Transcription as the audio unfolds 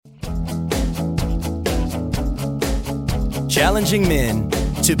challenging men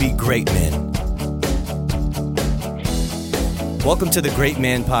to be great men. Welcome to the Great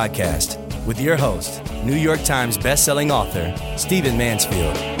Man Podcast with your host, New York Times bestselling author, Stephen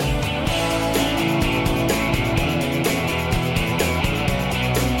Mansfield.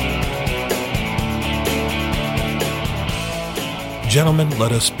 Gentlemen,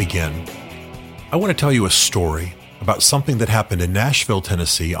 let us begin. I want to tell you a story about something that happened in Nashville,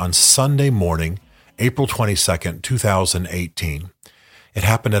 Tennessee on Sunday morning, April 22nd, 2018. It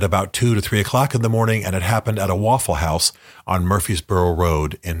happened at about 2 to 3 o'clock in the morning, and it happened at a Waffle House on Murfreesboro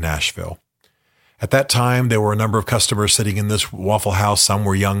Road in Nashville. At that time, there were a number of customers sitting in this Waffle House. Some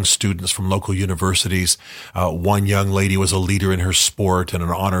were young students from local universities. One young lady was a leader in her sport and an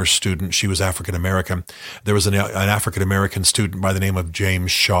honors student. She was African American. There was an African American student by the name of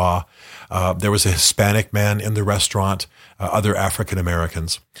James Shaw. There was a Hispanic man in the restaurant, other African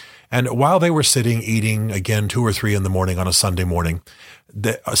Americans. And while they were sitting eating, again, 2 or 3 in the morning on a Sunday morning,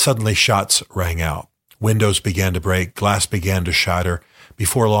 suddenly shots rang out. Windows began to break. Glass began to shatter.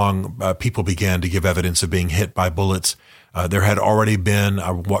 Before long, people began to give evidence of being hit by bullets. There had already been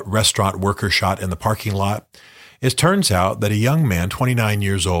a restaurant worker shot in the parking lot. It turns out that a young man, 29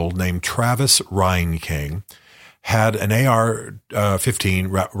 years old, named Travis Reinking, had an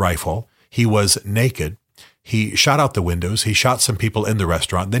AR-15 rifle. He was naked. He shot out the windows. He shot some people in the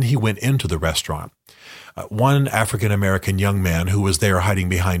restaurant. Then he went into the restaurant. One African-American young man who was there hiding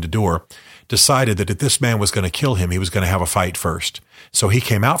behind a door decided that if this man was going to kill him, he was going to have a fight first. So he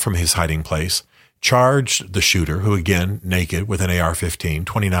came out from his hiding place, charged the shooter, who again, naked with an AR-15,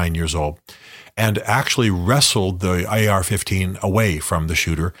 29 years old, and actually wrestled the AR-15 away from the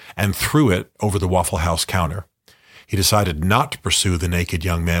shooter and threw it over the Waffle House counter. He decided not to pursue the naked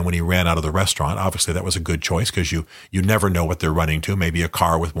young man when he ran out of the restaurant. Obviously, that was a good choice because you never know what they're running to, maybe a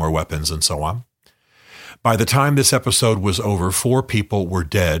car with more weapons and so on. By the time this episode was over, 4 people were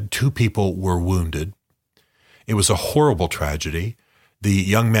dead, 2 people were wounded. It was a horrible tragedy. The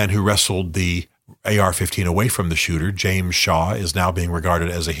young man who wrestled the AR-15 away from the shooter, James Shaw, is now being regarded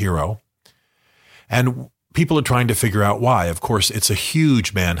as a hero. And people are trying to figure out why. Of course, it's a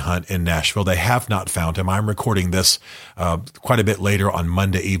huge manhunt in Nashville. They have not found him. I'm recording this quite a bit later on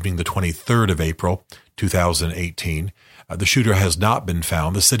Monday evening, the 23rd of April, 2018. The shooter has not been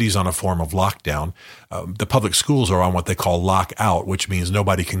found. The city's on a form of lockdown. The public schools are on what they call lockout, which means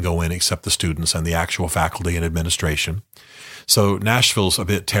nobody can go in except the students and the actual faculty and administration. So Nashville's a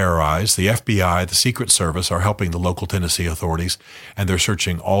bit terrorized. The FBI, the Secret Service are helping the local Tennessee authorities, and they're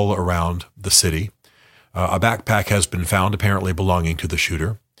searching all around the city. A backpack has been found, apparently belonging to the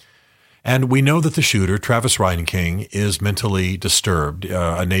shooter. And we know that the shooter, Travis Reinking, is mentally disturbed.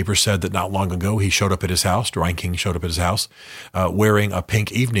 A neighbor said that not long ago he showed up at his house, Reinking showed up at his house, wearing a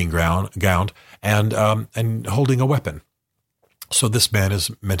pink evening gown and holding a weapon. So this man is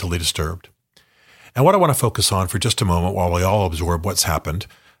mentally disturbed. And what I want to focus on for just a moment while we all absorb what's happened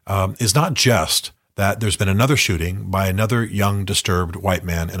is not just that there's been another shooting by another young, disturbed white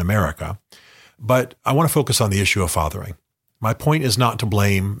man in America, but I want to focus on the issue of fathering. My point is not to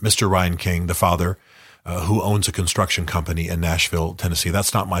blame Mr. Reinking, the father who owns a construction company in Nashville, Tennessee.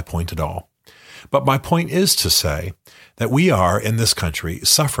 That's not my point at all. But my point is to say that we are, in this country,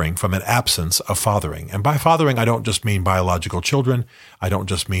 suffering from an absence of fathering. And by fathering, I don't just mean biological children. I don't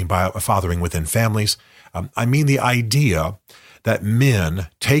just mean fathering within families. I mean the idea that men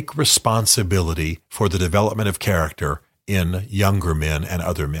take responsibility for the development of character in younger men and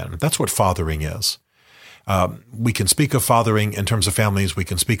other men. That's what fathering is. We can speak of fathering in terms of families. We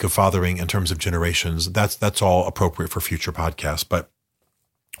can speak of fathering in terms of generations. That's all appropriate for future podcasts. But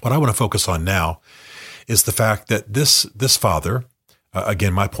what I want to focus on now is the fact that this father,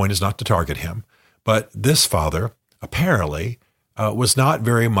 again, my point is not to target him, but this father apparently was not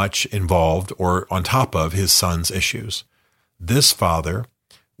very much involved or on top of his son's issues. This father,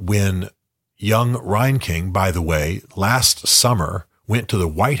 when young Reinking, by the way, last summer went to the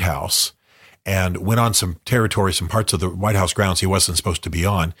White House and went on some territory, some parts of the White House grounds he wasn't supposed to be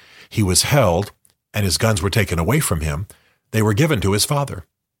on. He was held and his guns were taken away from him. They were given to his father.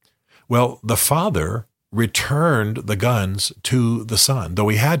 Well, the father returned the guns to the son, though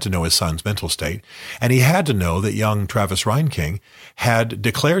he had to know his son's mental state. And he had to know that young Travis Reinking had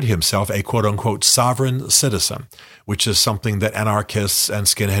declared himself a quote unquote sovereign citizen, which is something that anarchists and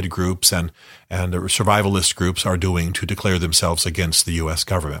skinhead groups and survivalist groups are doing to declare themselves against the U.S.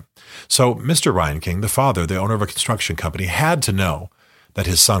 government. So Mr. Reinking, the father, the owner of a construction company, had to know that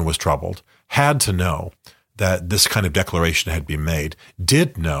his son was troubled, had to know that this kind of declaration had been made,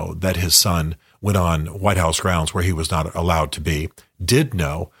 did know that his son went on White House grounds where he was not allowed to be, did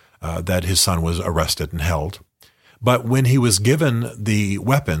know that his son was arrested and held. But when he was given the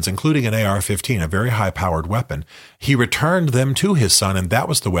weapons, including an AR-15, a very high-powered weapon, he returned them to his son, and that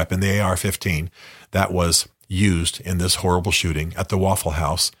was the weapon, the AR-15, that was used in this horrible shooting at the Waffle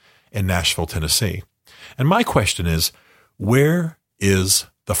House in Nashville, Tennessee. And my question is, where is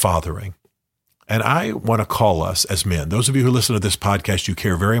the fathering? And I want to call us as men. Those of you who listen to this podcast, you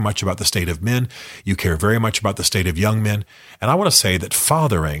care very much about the state of men. You care very much about the state of young men. And I want to say that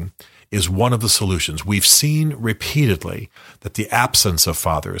fathering is one of the solutions. We've seen repeatedly that the absence of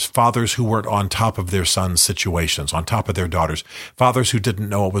fathers who weren't on top of their sons' situations, on top of their daughters, fathers who didn't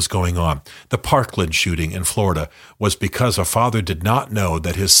know what was going on. The Parkland shooting in Florida was because a father did not know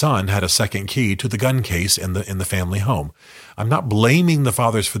that his son had a second key to the gun case in the family home. I'm not blaming the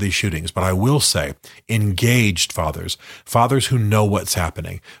fathers for these shootings, but I will say engaged fathers who know what's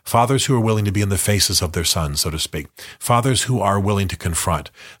happening, fathers who are willing to be in the faces of their sons, so to speak, fathers who are willing to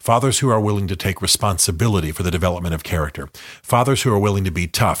confront, fathers who are willing to take responsibility for the development of character, fathers who are willing to be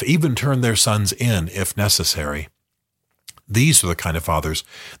tough, even turn their sons in if necessary. These are the kind of fathers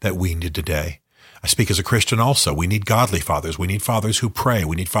that we need today. I speak as a Christian also. We need godly fathers. We need fathers who pray.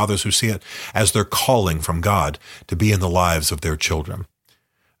 We need fathers who see it as their calling from God to be in the lives of their children.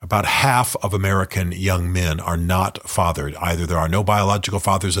 About half of American young men are not fathered. Either there are no biological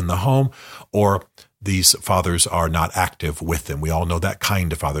fathers in the home, or these fathers are not active with them. We all know that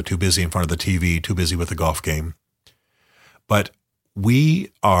kind of father, too busy in front of the TV, too busy with the golf game. But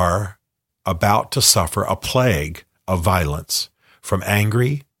we are about to suffer a plague of violence from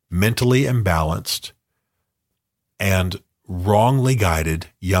angry, mentally imbalanced, and wrongly guided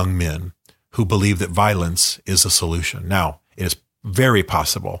young men who believe that violence is a solution. Now, it is very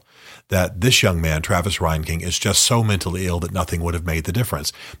possible that this young man, Travis Reinking, is just so mentally ill that nothing would have made the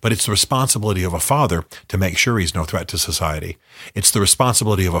difference. But it's the responsibility of a father to make sure he's no threat to society. It's the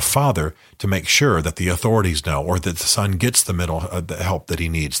responsibility of a father to make sure that the authorities know, or that the son gets the help that he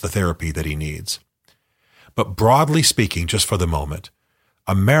needs, the therapy that he needs. But broadly speaking, just for the moment,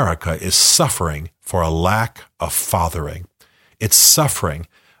 America is suffering for a lack of fathering. It's suffering.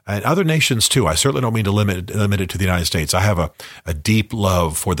 And other nations too. I certainly don't mean to limit it to the United States. I have a deep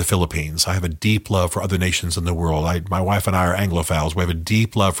love for the Philippines. I have a deep love for other nations in the world. My wife and I are Anglophiles. We have a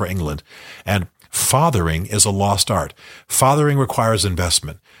deep love for England. And fathering is a lost art. Fathering requires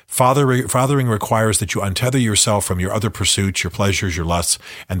investment. Fathering requires that you untether yourself from your other pursuits, your pleasures, your lusts,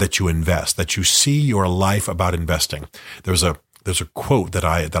 and that you invest, that you see your life about investing. There's a quote that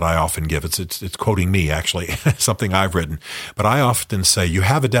I often give. It's quoting me, actually, something I've written. But I often say, you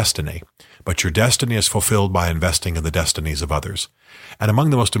have a destiny, but your destiny is fulfilled by investing in the destinies of others. And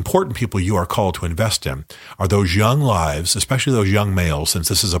among the most important people you are called to invest in are those young lives, especially those young males, since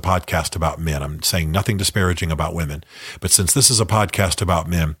this is a podcast about men. I'm saying nothing disparaging about women, but since this is a podcast about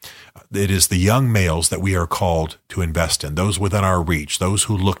men, it is the young males that we are called to invest in, those within our reach, those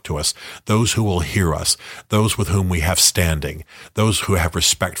who look to us, those who will hear us, those with whom we have standing, those who have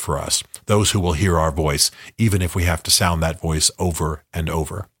respect for us, those who will hear our voice, even if we have to sound that voice over and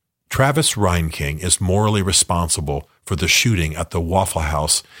over. Travis Reinking is morally responsible for the shooting at the Waffle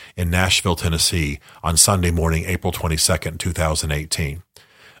House in Nashville, Tennessee on Sunday morning, April 22nd, 2018.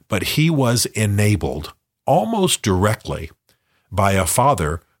 But he was enabled almost directly by a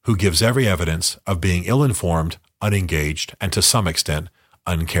father who gives every evidence of being ill-informed, unengaged, and to some extent,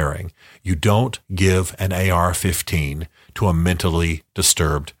 uncaring. You don't give an AR-15 to a mentally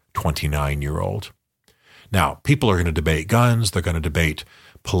disturbed 29-year-old. Now, people are going to debate guns. They're going to debate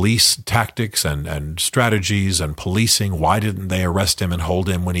police tactics and strategies and policing. Why didn't they arrest him and hold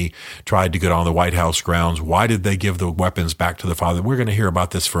him when he tried to get on the White House grounds? Why did they give the weapons back to the father? We're going to hear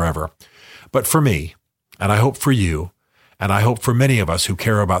about this forever. But for me, and I hope for you, and I hope for many of us who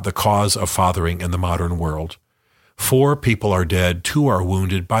care about the cause of fathering in the modern world, 4 people are dead, 2 are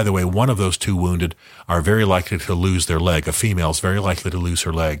wounded. By the way, one of those 2 wounded are very likely to lose their leg. A female is very likely to lose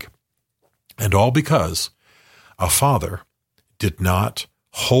her leg. And all because a father did not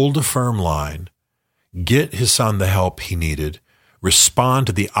hold a firm line, get his son the help he needed, respond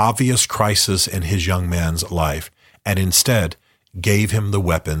to the obvious crisis in his young man's life, and instead gave him the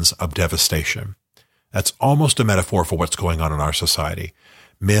weapons of devastation. That's almost a metaphor for what's going on in our society.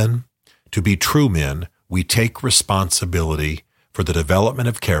 Men, to be true men, we take responsibility for the development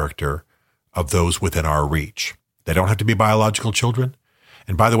of character of those within our reach. They don't have to be biological children.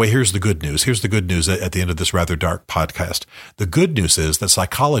 And by the way, here's the good news. Here's the good news at the end of this rather dark podcast. The good news is that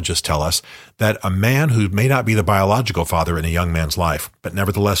psychologists tell us that a man who may not be the biological father in a young man's life, but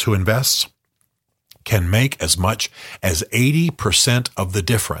nevertheless who invests, can make as much as 80% of the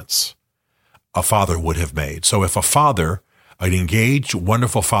difference a father would have made. So if a father An engaged,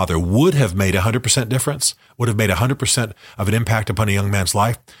 wonderful father would have made 100% difference, would have made 100% of an impact upon a young man's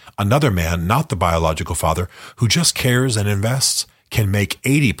life. Another man, not the biological father, who just cares and invests, can make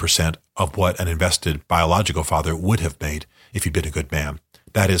 80% of what an invested biological father would have made if he'd been a good man.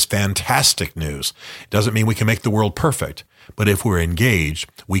 That is fantastic news. It doesn't mean we can make the world perfect, but if we're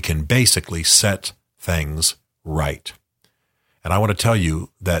engaged, we can basically set things right. And I want to tell you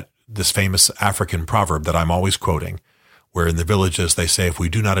that this famous African proverb that I'm always quoting, where in the villages they say, if we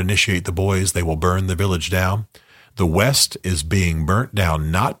do not initiate the boys, they will burn the village down. The West is being burnt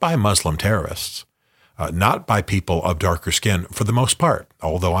down not by Muslim terrorists, not by people of darker skin for the most part,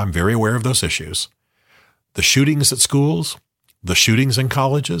 although I'm very aware of those issues. The shootings at schools, the shootings in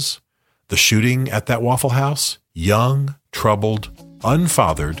colleges, the shooting at that Waffle House, young, troubled,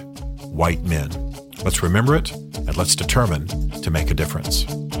 unfathered white men. Let's remember it, and let's determine to make a difference.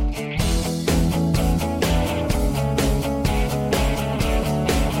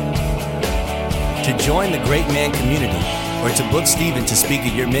 To join the Great Man community or to book Stephen to speak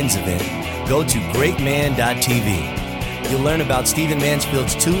at your men's event, go to greatman.tv. You'll learn about Stephen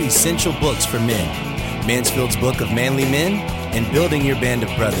Mansfield's 2 essential books for men, Mansfield's Book of Manly Men and Building Your Band of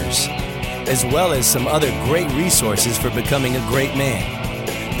Brothers, as well as some other great resources for becoming a great man.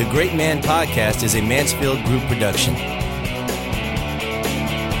 The Great Man Podcast is a Mansfield Group production.